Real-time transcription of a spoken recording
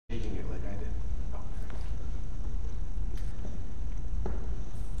Taking it like I did.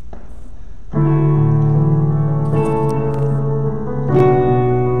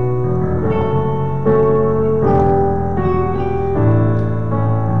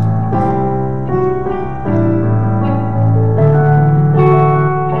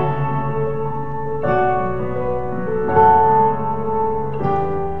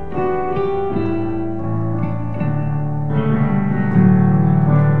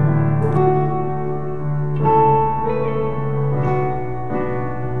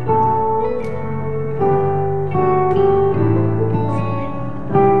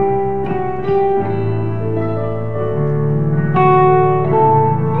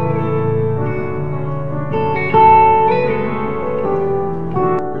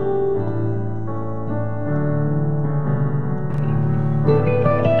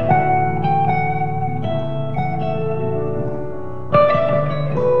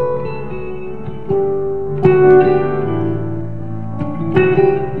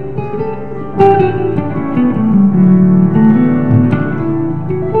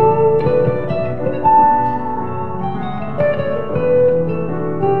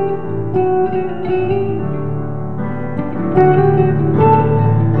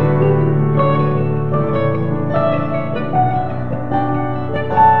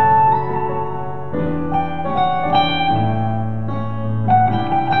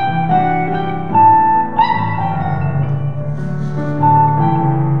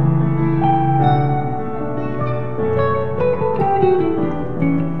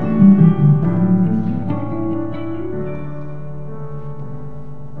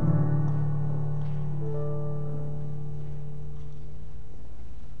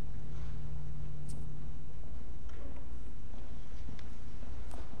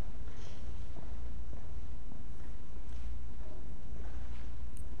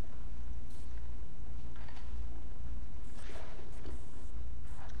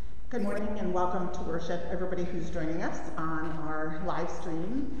 Good morning and welcome to worship, everybody who's joining us on our live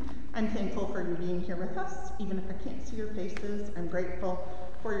stream. I'm thankful for you being here with us. Even if I can't see your faces, I'm grateful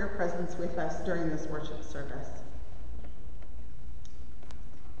for your presence with us during this worship service.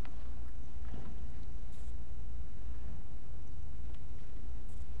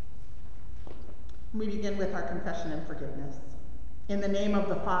 We begin with our confession and forgiveness. In the name of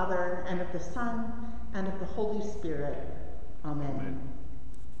the Father, and of the Son, and of the Holy Spirit. Amen. Amen.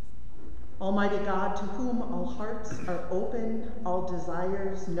 Almighty God, to whom all hearts are open, all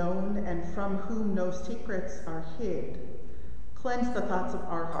desires known, and from whom no secrets are hid, cleanse the thoughts of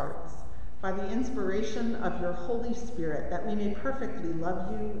our hearts by the inspiration of your Holy Spirit, that we may perfectly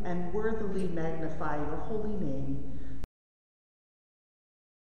love you and worthily magnify your holy name.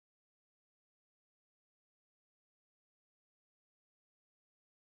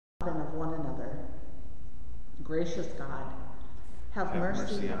 And of one another. Gracious God, have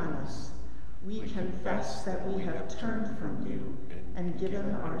mercy on us. We confess that we have turned from you and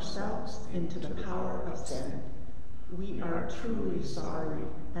given ourselves into the power of sin. We are truly sorry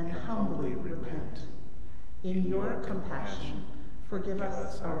and humbly repent. In your compassion, forgive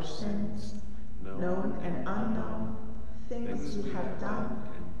us our sins, known and unknown, things we have done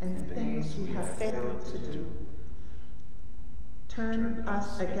and things we have failed to do. Turn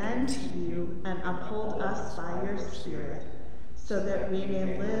us again to you and uphold us by your Spirit, so that we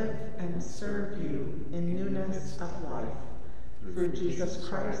may live and serve you in newness of life. Through Jesus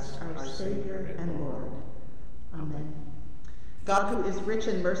Christ, our Savior and Lord. Amen. God, who is rich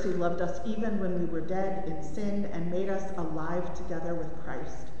in mercy, loved us even when we were dead in sin and made us alive together with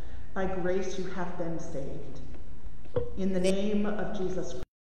Christ. By grace you have been saved. In the name of Jesus Christ,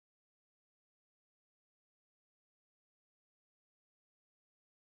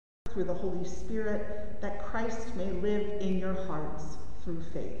 through the Holy Spirit, that Christ may live in your hearts through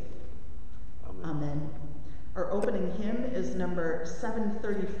faith. Amen. Amen. Our opening hymn is number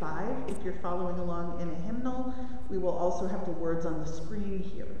 735. If you're following along in a hymnal, we will also have the words on the screen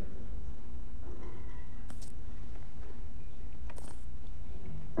here.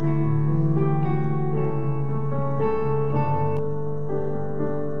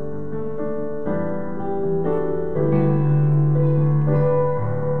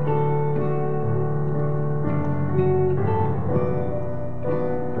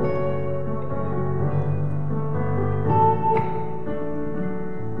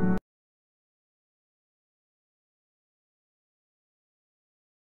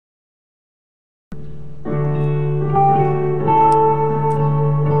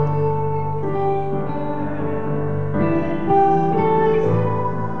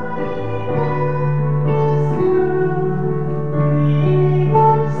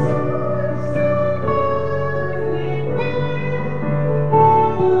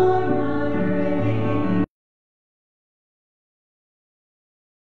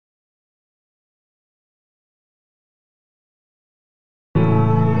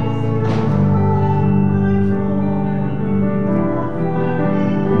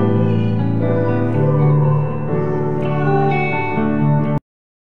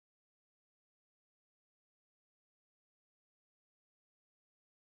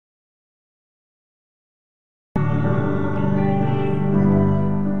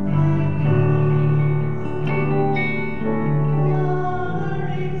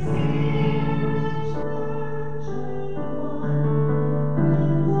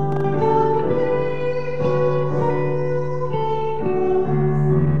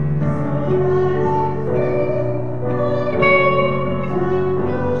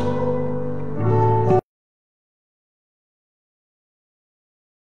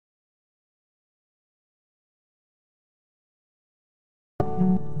 We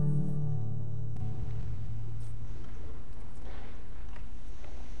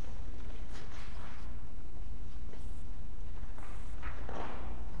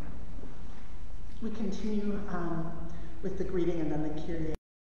continue with the greeting and then the Kyrie.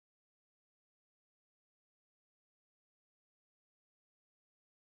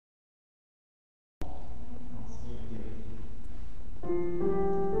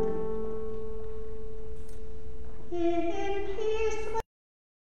 In peace.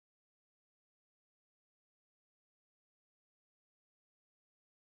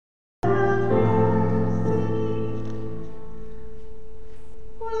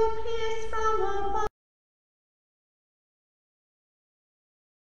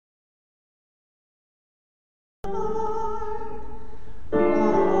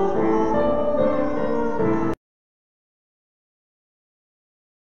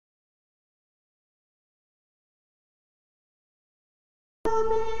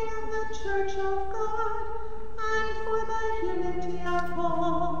 Church of God, and for the unity of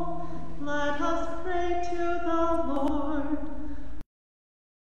all, let us pray to the Lord.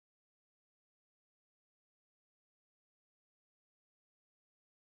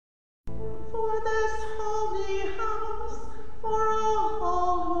 For this holy house, for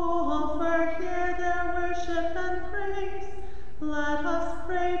all who offer here their worship and praise, let us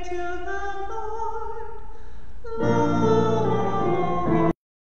pray to the Lord. Lord,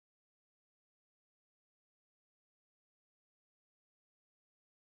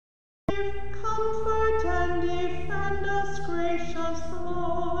 comfort and defend us, gracious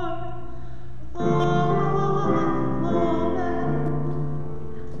Lord. Amen.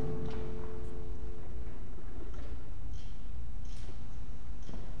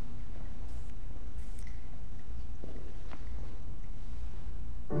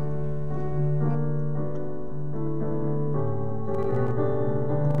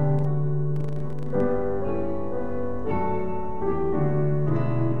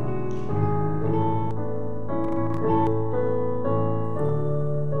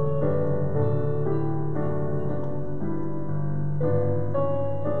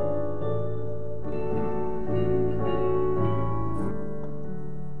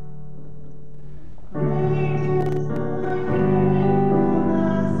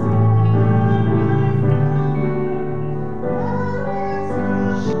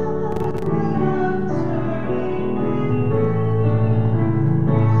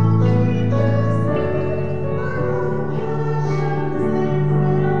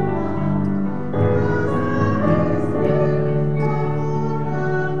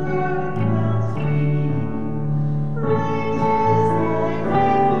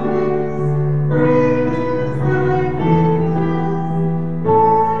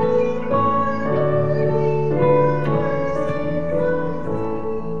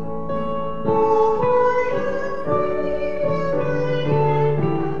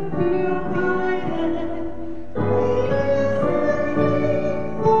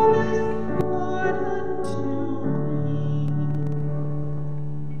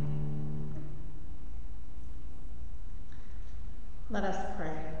 Let us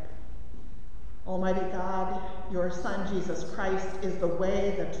pray. Almighty God, your Son, Jesus Christ, is the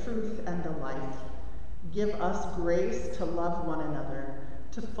way, the truth, and the life. Give us grace to love one another,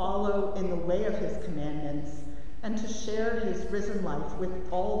 to follow in the way of his commandments, and to share his risen life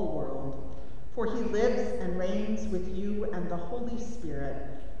with all the world. For he lives and reigns with you and the Holy Spirit,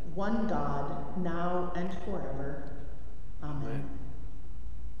 one God, now and forever. Amen.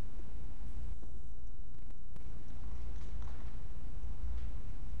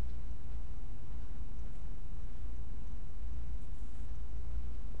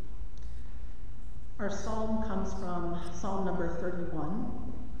 Our psalm comes from Psalm number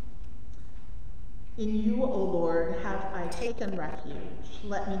 31. In you, O Lord, have I taken refuge.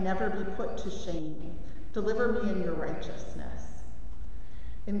 Let me never be put to shame. Deliver me in your righteousness.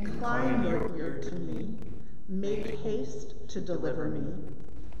 Incline your ear to me. Make haste to deliver me.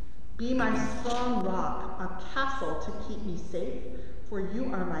 Be my strong rock, a castle to keep me safe, for you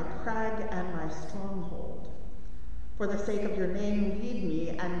are my crag and my stronghold. For the sake of your name, lead me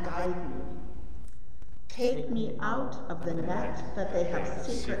and guide me. Take me out of the net that they have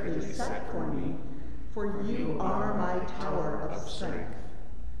secretly set for me, for you are my tower of strength.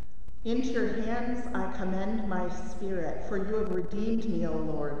 Into your hands I commend my spirit, for you have redeemed me, O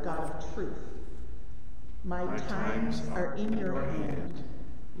Lord, God of truth. My times are in your hand.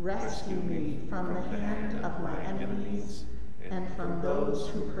 Rescue me from the hand of my enemies and from those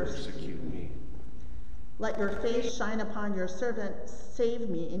who persecute me. Let your face shine upon your servant. Save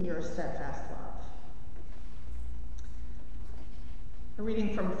me in your steadfast love. A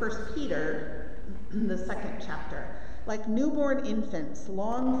reading from 1 Peter, the 2nd chapter. Like newborn infants,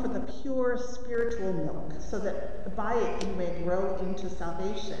 long for the pure spiritual milk, so that by it you may grow into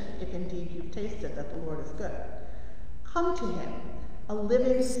salvation, if indeed you've tasted that the Lord is good. Come to him, a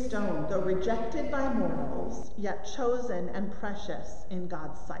living stone, though rejected by mortals, yet chosen and precious in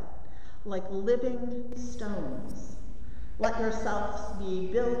God's sight, like living stones. Let yourselves be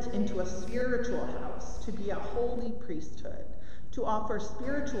built into a spiritual house, to be a holy priesthood, to offer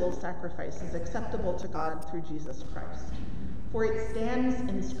spiritual sacrifices acceptable to God through Jesus Christ. For it stands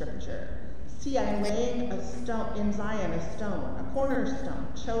in Scripture, see, I am laying in Zion a stone, a cornerstone,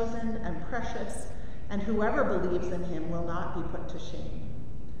 chosen and precious, and whoever believes in him will not be put to shame.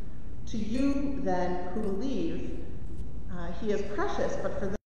 To you, then, who believe, he is precious, but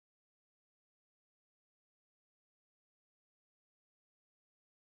for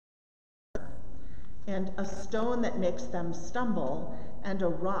and a stone that makes them stumble, and a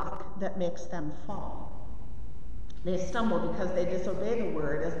rock that makes them fall. They stumble because they disobey the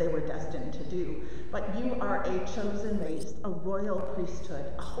word as they were destined to do. But you are a chosen race, a royal priesthood,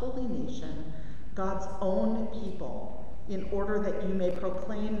 a holy nation, God's own people, in order that you may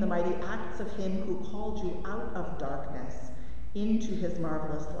proclaim the mighty acts of him who called you out of darkness into his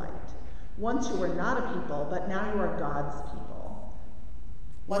marvelous light. Once you were not a people, but now you are God's people.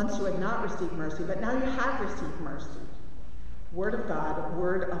 Once you had not received mercy, but now you have received mercy. Word of God,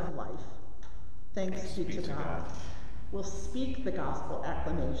 word of life. Thanks be to God. We'll speak the gospel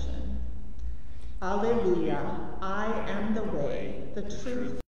acclamation. Alleluia, I am the way, the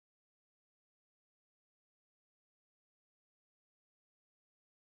truth.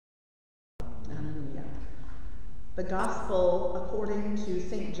 Alleluia. The gospel according to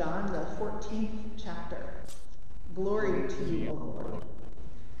St. John, the 14th chapter. Glory to you, O Lord.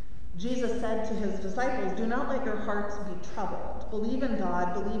 Jesus said to his disciples, do not let your hearts be troubled. Believe in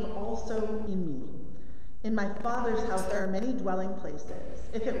God, believe also in me. In my Father's house there are many dwelling places.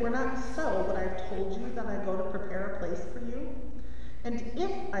 If it were not so, would I have told you that I go to prepare a place for you? And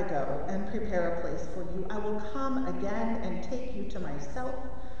if I go and prepare a place for you, I will come again and take you to myself,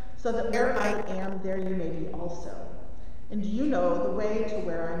 so that where I am, there you may be also. And you know the way to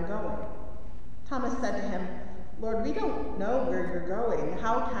where I'm going. Thomas said to him, Lord, we don't know where you're going.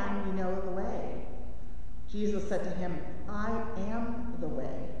 How can we know the way? Jesus said to him, I am the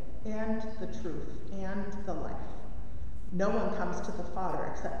way, and the truth, and the life. No one comes to the Father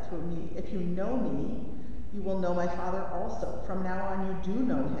except through me. If you know me, you will know my Father also. From now on you do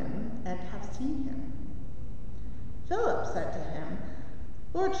know him, and have seen him. Philip said to him,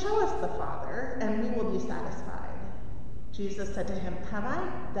 Lord, show us the Father, and we will be satisfied. Jesus said to him, have I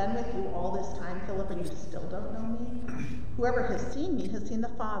been with you all this time, Philip, and you still don't know me? Whoever has seen me has seen the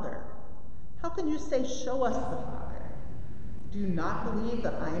Father. How can you say, show us the Father? Do you not believe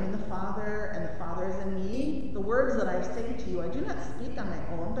that I am in the Father, and the Father is in me? The words that I say to you, I do not speak on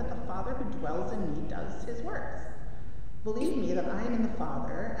my own, but the Father who dwells in me does his works. Believe me that I am in the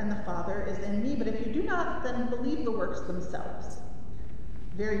Father, and the Father is in me. But if you do not, then believe the works themselves.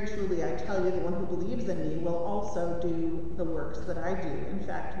 Very truly, I tell you, the one who believes in me will also do the works that I do. In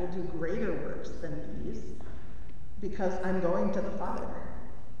fact, will do greater works than these, because I'm going to the Father.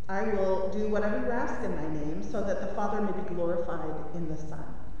 I will do whatever you ask in my name, so that the Father may be glorified in the Son.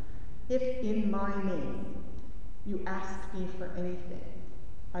 If in my name you ask me for anything,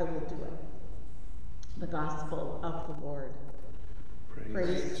 I will do it. The Gospel of the Lord.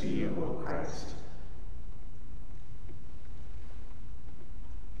 Praise to you, O Christ.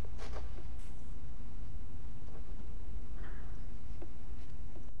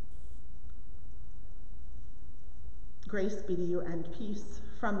 Grace be to you and peace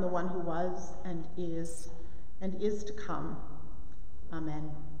from the one who was and is to come. Amen.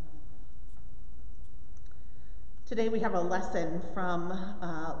 Today we have a lesson from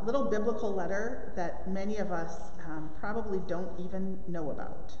a little biblical letter that many of us probably don't even know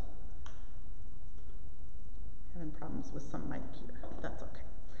about. Having problems with some mic here. That's okay.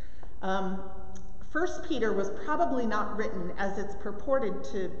 1 Peter was probably not written as it's purported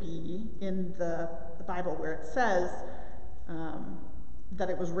to be in the Bible, where it says that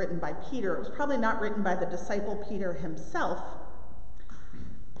it was written by Peter. It was probably not written by the disciple Peter himself.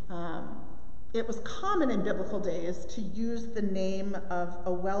 It was common in biblical days to use the name of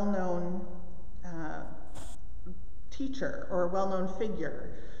a well-known teacher or a well-known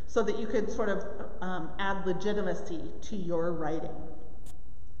figure so that you could sort of add legitimacy to your writing.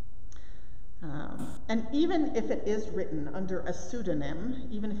 And even if it is written under a pseudonym,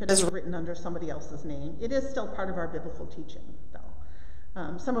 even if it is written under somebody else's name, it is still part of our biblical teaching, though.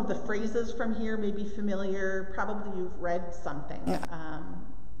 Some of the phrases from here may be familiar. Probably you've read something,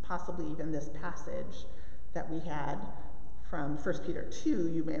 possibly even this passage that we had from 1 Peter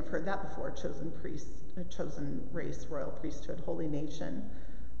 2. You may have heard that before: chosen priest, chosen race, royal priesthood, holy nation,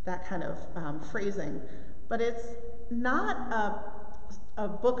 that kind of phrasing. But it's not a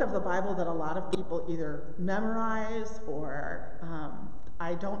book of the Bible that a lot of people either memorize or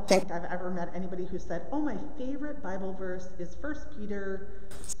I don't think I've ever met anybody who said, oh, my favorite Bible verse is 1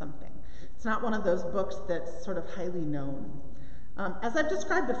 Peter something. It's not one of those books that's sort of highly known. As I've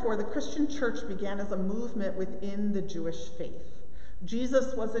described before, the Christian church began as a movement within the Jewish faith.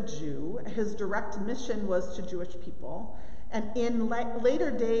 Jesus was a Jew. His direct mission was to Jewish people. And in later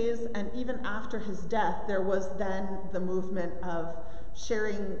days, and even after his death, there was then the movement of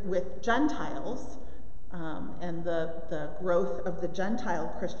sharing with Gentiles, and the growth of the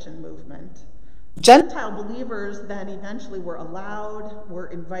Gentile Christian movement. Gentile believers then eventually were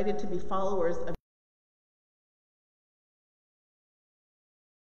invited to be followers of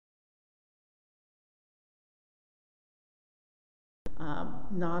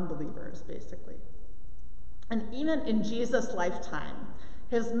non-believers, basically. And even in Jesus' lifetime,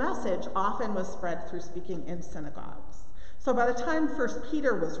 his message often was spread through speaking in synagogues. So by the time 1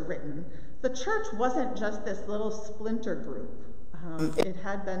 Peter was written, the church wasn't just this little splinter group. It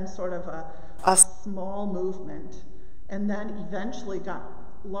had been sort of a small movement, and then eventually got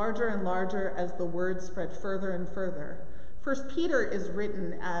larger and larger as the word spread further and further. 1 Peter is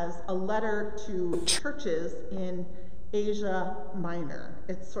written as a letter to churches in Asia Minor.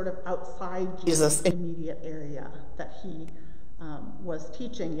 It's sort of outside Jesus' immediate area that he was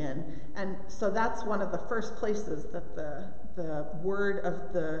teaching in. And so that's one of the first places that the word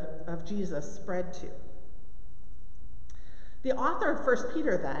of Jesus spread to. The author of 1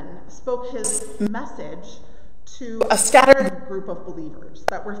 Peter then spoke his message to a scattered group of believers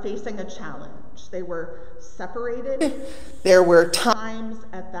that were facing a challenge. They were separated. There were times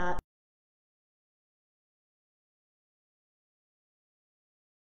at that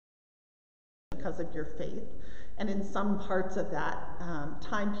because of your faith. And in some parts of that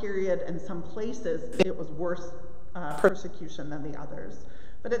time period and some places, it was worse persecution than the others.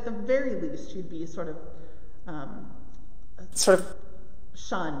 But at the very least, you'd be sort of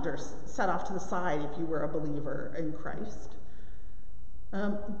shunned or set off to the side if you were a believer in Christ.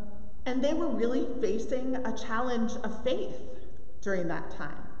 And they were really facing a challenge of faith during that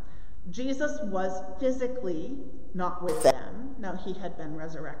time. Jesus was physically not with them. Now, he had been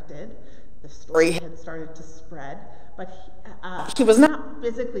resurrected. The story had started to spread, but he was not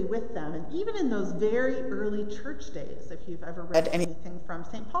physically with them. And even in those very early church days, if you've ever read anything from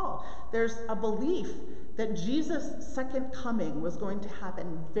St. Paul, there's a belief that Jesus' second coming was going to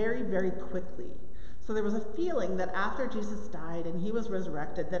happen very, very quickly. So there was a feeling that after Jesus died and he was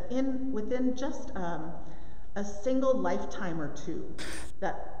resurrected, that within just a single lifetime or two,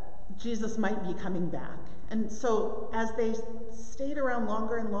 that Jesus might be coming back. And so as they stayed around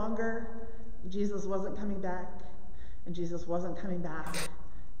longer and longer, Jesus wasn't coming back, and Jesus wasn't coming back.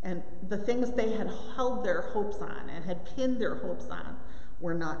 And the things they had held their hopes on and had pinned their hopes on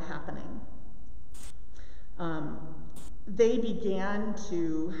were not happening. They began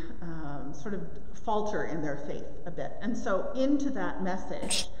to sort of falter in their faith a bit. And so into that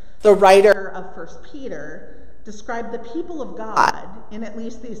message, the writer of 1 Peter described the people of God in at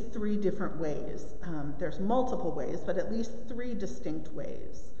least these three different ways. There's multiple ways, but at least three distinct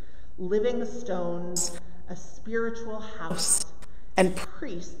ways. Living stones, a spiritual house, and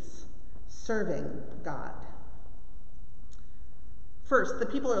priests serving God. First, the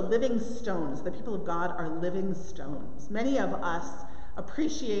people are living stones. The people of God are living stones. Many of us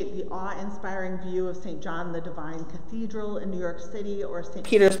appreciate the awe-inspiring view of St. John the Divine Cathedral in New York City, or St.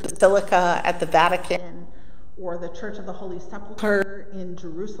 Peter's Basilica at the Vatican, or the Church of the Holy Sepulchre in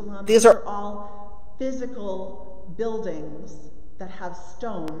Jerusalem. These are all physical buildings that have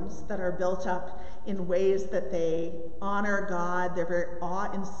stones that are built up in ways that they honor God. They're very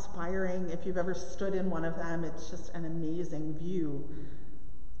awe-inspiring. If you've ever stood in one of them, it's just an amazing view.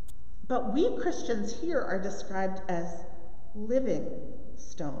 But we Christians here are described as living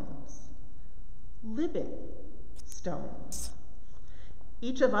stones. Living stones.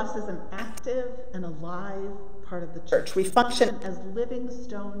 Each of us is an active and alive part of the church. We function as living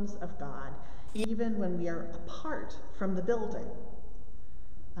stones of God, even when we are apart from the building.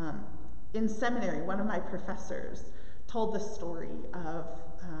 In seminary, one of my professors told the story of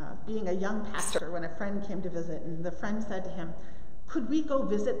being a young pastor when a friend came to visit, and the friend said to him, "Could we go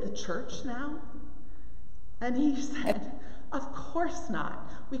visit the church now?" And he said, "Of course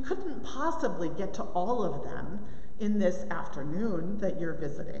not. We couldn't possibly get to all of them in this afternoon that you're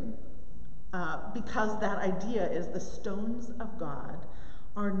visiting, because that idea is the stones of God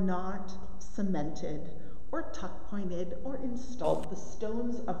are not cemented or tuck-pointed or installed. The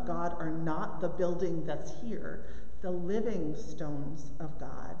stones of God are not the building that's here. The living stones of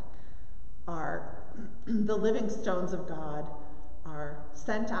God are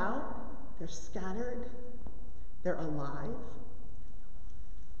sent out, they're scattered, they're alive.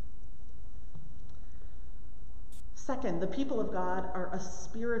 Second, the people of God are a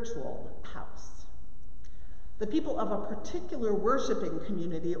spiritual house. The people of a particular worshiping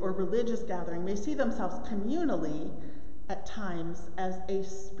community or religious gathering may see themselves communally at times as a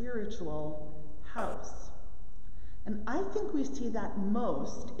spiritual house. And I think we see that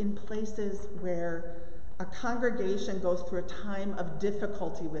most in places where a congregation goes through a time of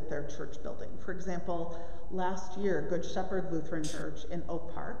difficulty with their church building. For example, last year, Good Shepherd Lutheran Church in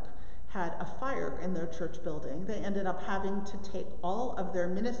Oak Park had a fire in their church building. They ended up having to take all of their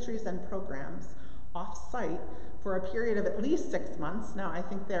ministries and programs off-site for a period of at least 6 months. Now, I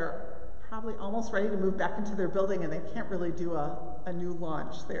think they're probably almost ready to move back into their building, and they can't really do a new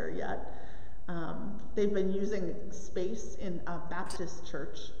launch there yet. They've been using space in a Baptist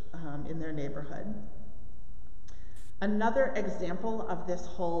church in their neighborhood. Another example of this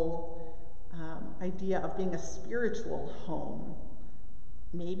whole idea of being a spiritual home,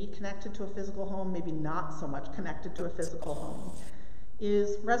 maybe connected to a physical home, maybe not so much connected to a physical home,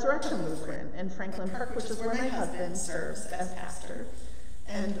 is Resurrection Lutheran in Franklin Park, which is where my husband serves as pastor.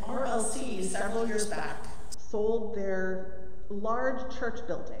 And RLC, several years back, sold their large church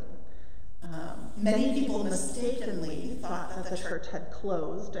building. Many people mistakenly thought that the church had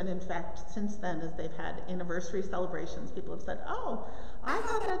closed, and in fact, since then, as they've had anniversary celebrations, people have said, "Oh, I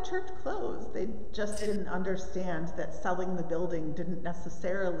thought that church closed." They just didn't understand that selling the building didn't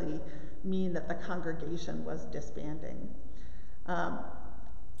necessarily mean that the congregation was disbanding.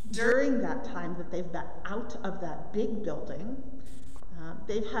 During that time that they've been out of that big building,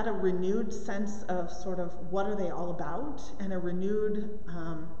 they've had a renewed sense of sort of what are they all about, and a renewed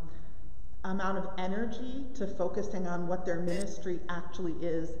amount of energy to focusing on what their ministry actually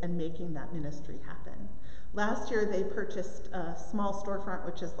is and making that ministry happen. Last year they purchased a small storefront,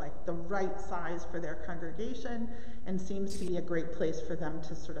 which is like the right size for their congregation and seems to be a great place for them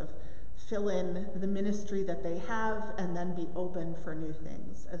to sort of fill in the ministry that they have and then be open for new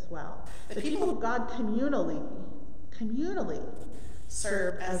things as well. The people of God communally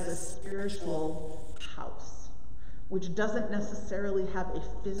serve as a spiritual house, which doesn't necessarily have a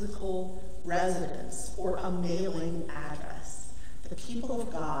physical residence or a mailing address. The people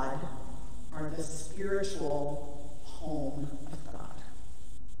of God are the spiritual home of God.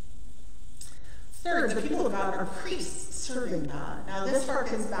 Third, the people of God are priests serving God. Now, this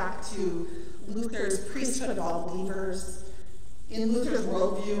harkens back to Luther's priesthood of all believers. In Luther's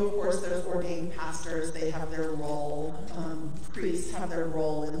worldview, of course, there's ordained pastors. They have their role. Priests have their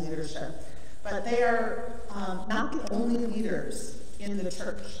role in leadership. But they are not the only leaders in the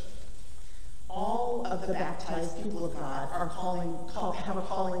church. All of the baptized people of God are have a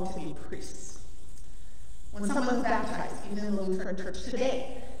calling to be priests. When someone is baptized, even in the Lutheran church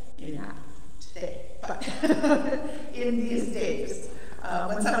today, maybe not today, but in these days,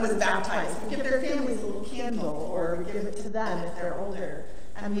 when someone is baptized, we give their families a little candle, or we give it to them if they're older,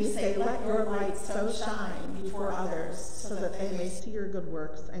 and we say, "Let your light so shine before others, so that they may see your good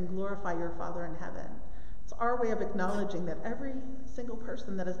works and glorify your Father in heaven." It's our way of acknowledging that every single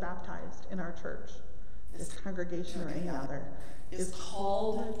person that is baptized in our church, this congregation or any other, is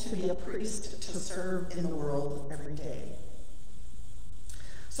called to be a priest to serve in the world every day.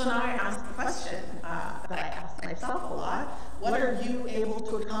 So now I ask the question that I ask myself a lot: what are you able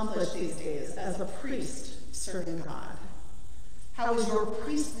to accomplish these days as a priest serving God? How is your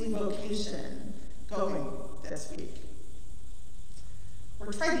priestly vocation going this week?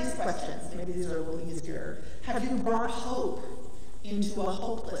 Or try these questions, maybe these are a little easier. Have you brought hope into a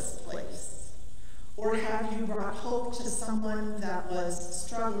hopeless place? Or have you brought hope to someone that was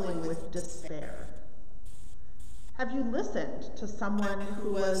struggling with despair? Have you listened to someone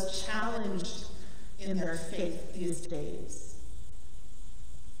who was challenged in their faith these days?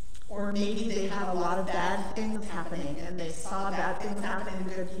 Or maybe they had a lot of bad things happening and they saw bad things happening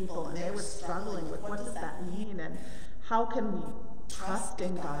to good people and they were struggling with what does that mean and how can we trust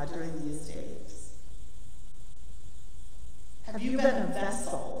in God during these days? Have you been a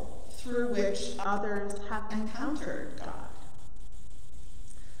vessel through which others have encountered God?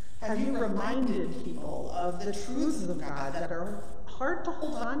 Have you reminded people of the truths of God that are hard to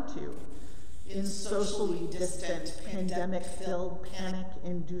hold on to in socially distant, pandemic-filled,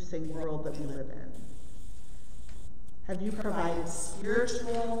 panic-inducing world that we live in? Have you provided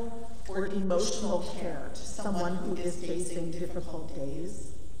spiritual or emotional care to someone who is facing difficult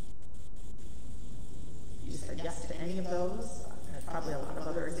days? You said yes to any of those. There's probably a lot of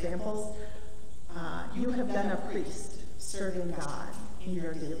other examples. You have been a priest serving God in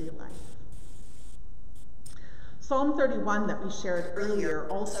your daily life. Psalm 31 that we shared earlier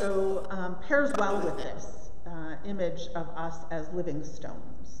also pairs well with this image of us as living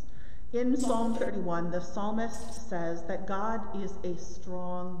stones. In Psalm 31, the psalmist says that God is a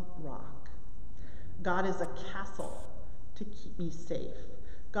strong rock. God is a castle to keep me safe.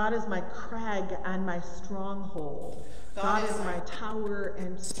 God is my crag and my stronghold. God is my tower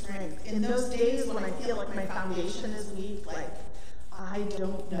and strength. In those days when I feel like my foundation is weak, like I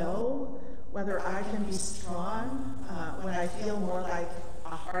don't know whether I can be strong, when I feel more like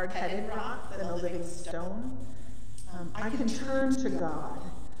a hard-headed rock than a living stone, I can turn to God,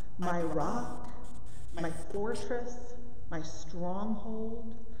 my rock, my fortress, my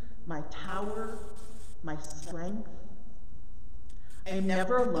stronghold, my tower, my strength. I am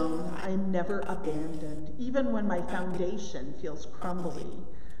never alone. I am never abandoned. Even when my foundation feels crumbly,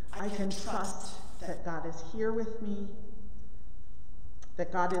 I can trust that God is here with me,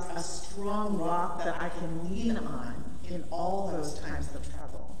 that God is a strong rock that I can lean on in all those times of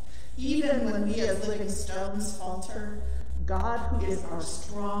trouble. Even when we as living stones falter, God, who is our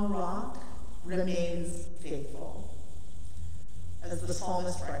strong rock, remains faithful. As the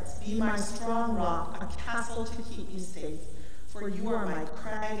psalmist writes, "Be my strong rock, a castle to keep me safe. For you are my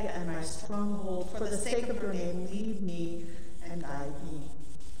crag and my stronghold. For the sake of your name, lead me and guide me.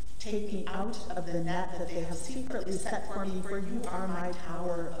 Take me out of the net that they have secretly set for me, for you are my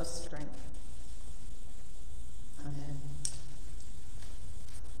tower of strength." Amen.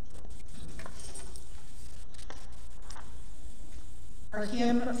 Our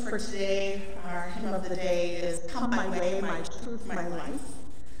hymn for today, our hymn of the day, is "Come My Way, My Truth, My Life."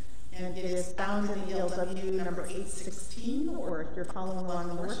 And it is found in the ELW number 816, or if you're following along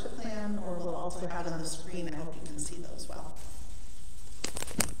in the worship plan, or we'll also have it on the screen. I hope you can see those well.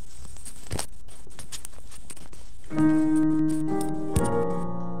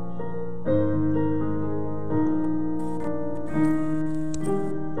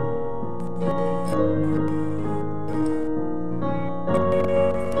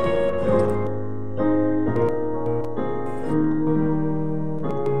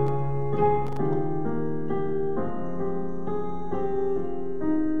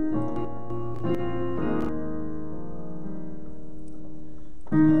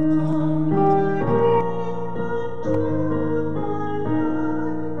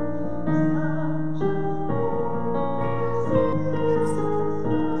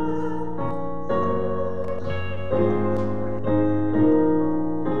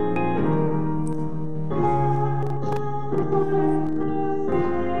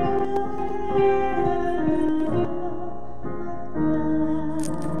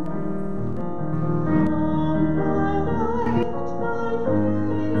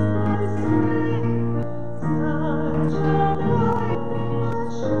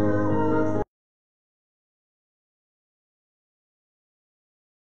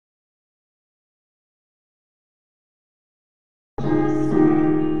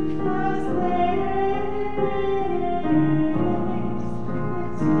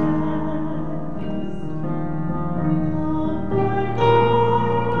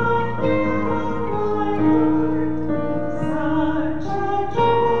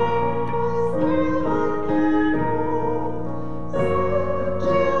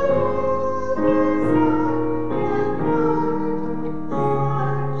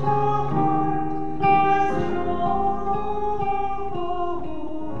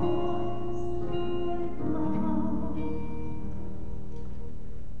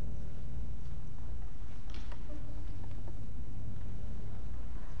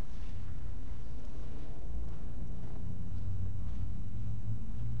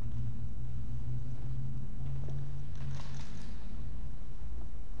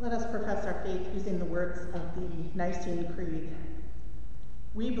 Let us profess our faith using the words of the Nicene Creed.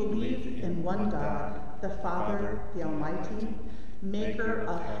 We believe in one God, the Father, the Almighty, maker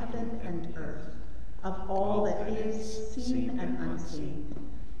of heaven and earth, of all that is seen and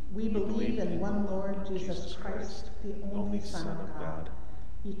unseen. We believe in one Lord Jesus Christ, the only Son of God,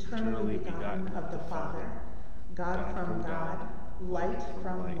 eternally begotten of the Father, God from God, light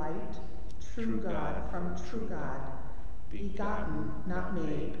from light, true God from true God, begotten, not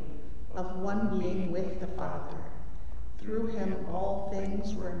made, of one being with the Father. Through him all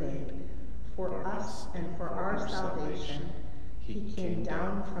things were made. For us and for our salvation, he came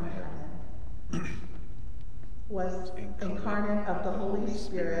down from heaven. was incarnate of the Holy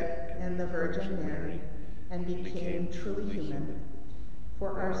Spirit and the Virgin Mary, and became truly human.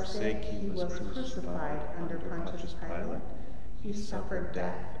 For our sake he was crucified under Pontius Pilate. He suffered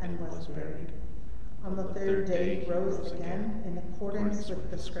death and was buried. On the third day he rose again in accordance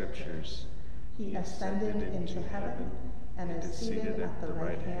with the Scriptures. He ascended into heaven and is seated at the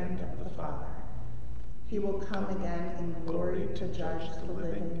right hand of the Father. He will come again in glory to judge the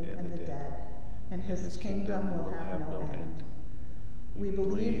living and the dead, and his kingdom will have no end. We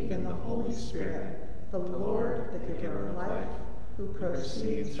believe in the Holy Spirit, the Lord, the giver of life, who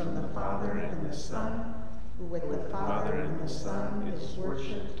proceeds from the Father and the Son, who with the Father and the Son is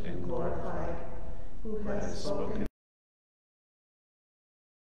worshipped and glorified, who has spoken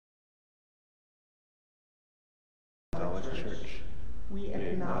Church. We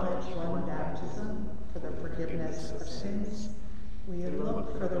acknowledge one baptism for the forgiveness of sins. We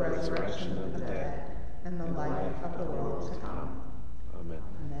look for the resurrection of the dead and the life of the world to come. Amen.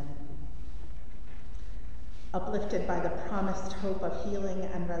 Amen. Uplifted by the promised hope of healing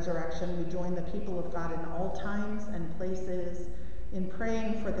and resurrection, we join the people of God in all times and places in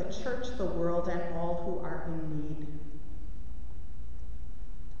praying for the church, the world, and all who are in need.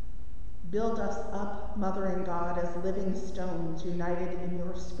 Build us up, mothering God, as living stones united in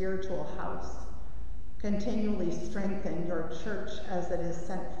your spiritual house. Continually strengthen your church as it is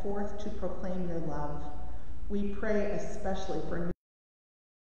sent forth to proclaim your love. We pray especially for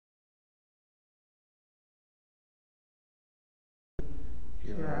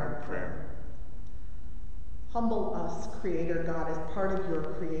Hear our prayer. Humble us, Creator God, as part of your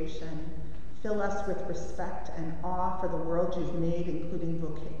creation. Fill us with respect and awe for the world you've made, including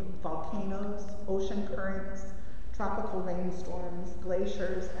volcanoes, ocean currents, tropical rainstorms,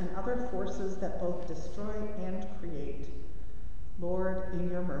 glaciers, and other forces that both destroy and create. Lord, in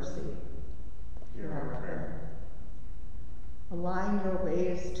your mercy, hear our prayer. Align our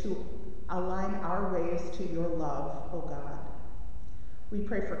ways to your love, O God. We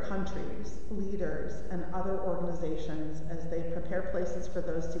pray for countries, leaders, and other organizations as they prepare places for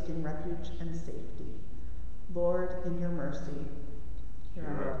those seeking refuge and safety. Lord, in your mercy, hear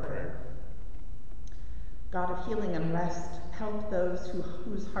our prayer. God of healing and rest, help those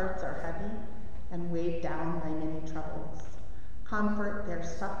whose hearts are heavy and weighed down by many troubles. Comfort their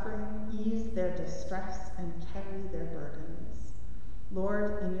suffering, ease their distress, and carry their burdens.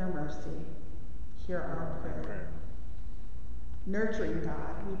 Lord, in your mercy, hear our prayer. Nurturing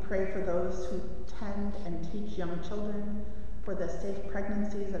God, we pray for those who tend and teach young children, for the safe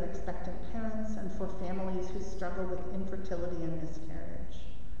pregnancies of expectant parents, and for families who struggle with infertility and miscarriage.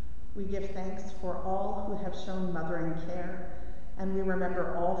 We give thanks for all who have shown mothering care, and we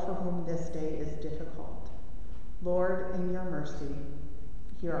remember all for whom this day is difficult. Lord, in your mercy,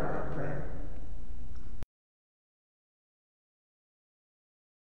 hear our prayer.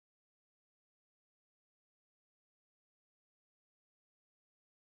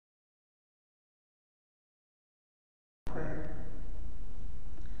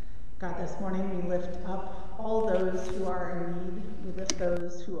 God, this morning we lift up all those who are in need. We lift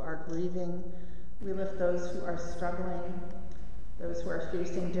those who are grieving. We lift those who are struggling, those who are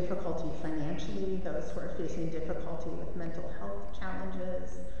facing difficulty financially, those who are facing difficulty with mental health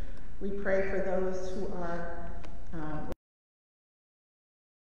challenges. We pray for those who are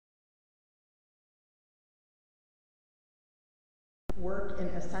work in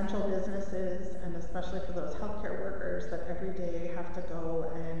essential businesses, and especially for those healthcare workers that every day have to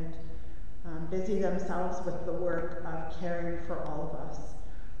go and busy themselves with the work of caring for all of us.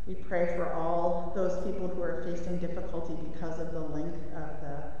 We pray for all those people who are facing difficulty because of the length of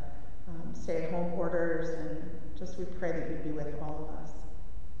the stay-at-home orders, and just we pray that you'd be with all of us.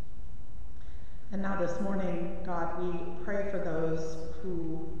 And now this morning, God, we pray for those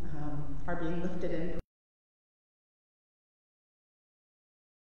who are being lifted in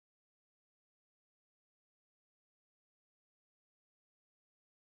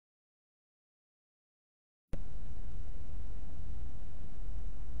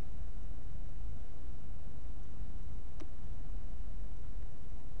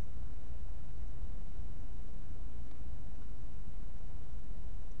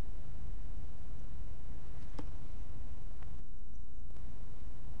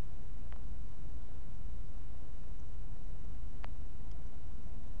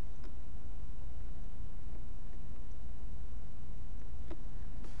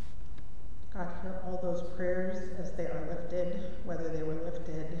God, hear all those prayers as they are lifted, whether they were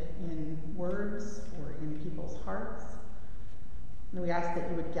lifted in words or in people's hearts. And we ask that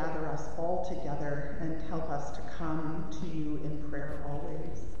you would gather us all together and help us to come to you in prayer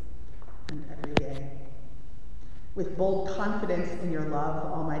always and every day. With bold confidence in your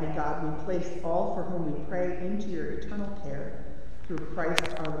love, Almighty God, we place all for whom we pray into your eternal care through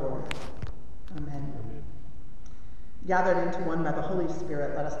Christ our Lord. Amen. Amen. Gathered into one by the Holy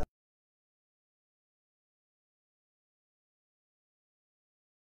Spirit, let us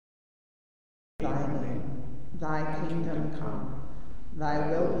Thy name, thy kingdom come, thy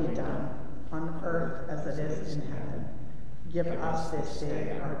will be done, on earth as it is in heaven. Give us this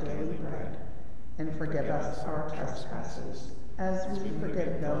day our daily bread, and forgive us our trespasses, as we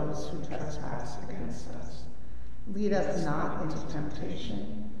forgive those who trespass against us. Lead us not into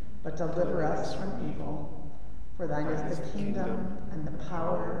temptation, but deliver us from evil. For thine is the kingdom, and the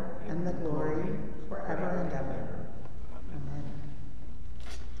power, and the glory, forever and ever.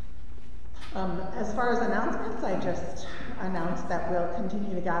 Amen. As far as announcements, I just announced that we'll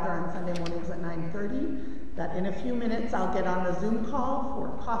continue to gather on Sunday mornings at 9:30, that in a few minutes I'll get on the Zoom call for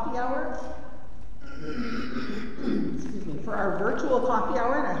coffee hour. Excuse me, for our virtual coffee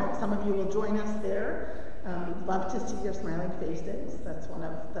hour, and I hope some of you will join us there. We'd love to see your smiling faces. That's one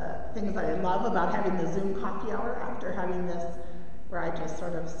of the things that I love about having the Zoom coffee hour after having this, where I just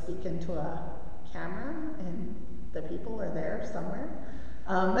sort of speak into a camera and the people are there somewhere.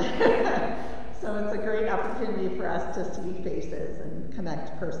 So it's a great opportunity for us to see faces and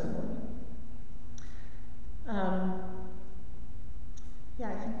connect personally. Yeah,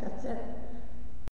 I think that's it.